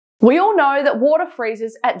We all know that water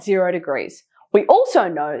freezes at 0 degrees. We also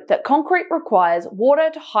know that concrete requires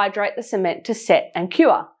water to hydrate the cement to set and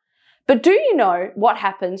cure. But do you know what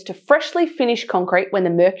happens to freshly finished concrete when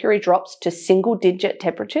the mercury drops to single-digit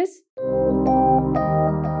temperatures?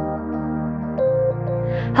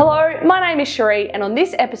 Hello, my name is Cherie, and on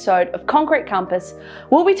this episode of Concrete Compass,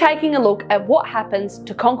 we'll be taking a look at what happens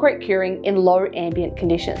to concrete curing in low ambient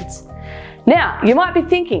conditions. Now, you might be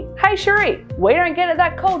thinking, hey Cherie, we don't get it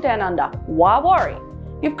that cold down under, why worry?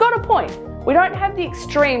 You've got a point. We don't have the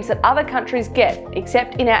extremes that other countries get,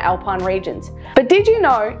 except in our alpine regions. But did you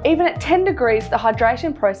know, even at 10 degrees, the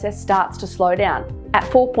hydration process starts to slow down. At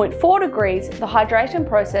 4.4 degrees, the hydration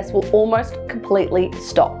process will almost completely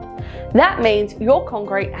stop. That means your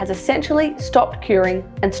concrete has essentially stopped curing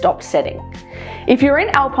and stopped setting. If you're in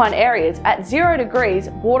alpine areas, at 0 degrees,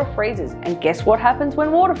 water freezes, and guess what happens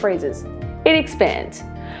when water freezes? It expands.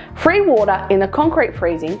 Free water in the concrete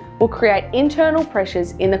freezing will create internal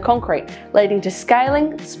pressures in the concrete, leading to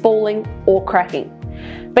scaling, spalling, or cracking.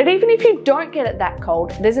 But even if you don't get it that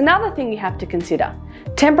cold, there's another thing you have to consider: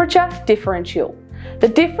 temperature differential. The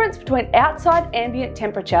difference between outside ambient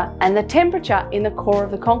temperature and the temperature in the core of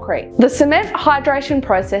the concrete. The cement hydration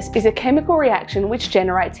process is a chemical reaction which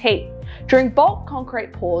generates heat. During bulk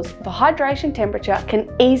concrete pours, the hydration temperature can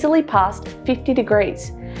easily pass 50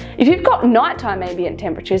 degrees. If you've got nighttime ambient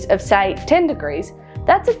temperatures of say 10 degrees,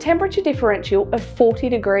 that's a temperature differential of 40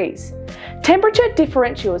 degrees. Temperature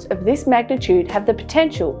differentials of this magnitude have the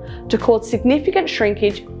potential to cause significant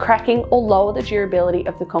shrinkage, cracking, or lower the durability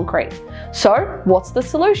of the concrete. So, what's the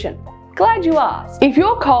solution? Glad you asked. If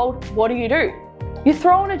you're cold, what do? You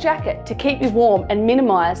throw on a jacket to keep you warm and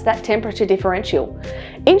minimise that temperature differential.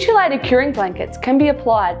 Insulated curing blankets can be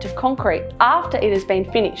applied to concrete after it has been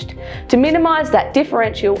finished to minimise that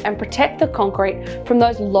differential and protect the concrete from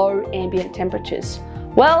those low ambient temperatures.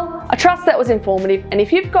 Well, I trust that was informative, and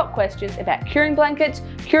if you've got questions about curing blankets,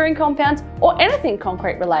 curing compounds, or anything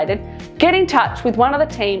concrete related, get in touch with one of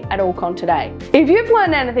the team at Allcon today. If you've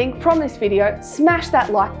learned anything from this video, smash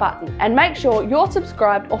that like button and make sure you're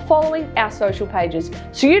subscribed or following our social pages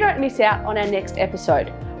so you don't miss out on our next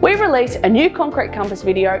episode. We release a new Concrete Compass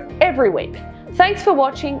video every week. Thanks for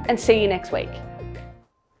watching and see you next week.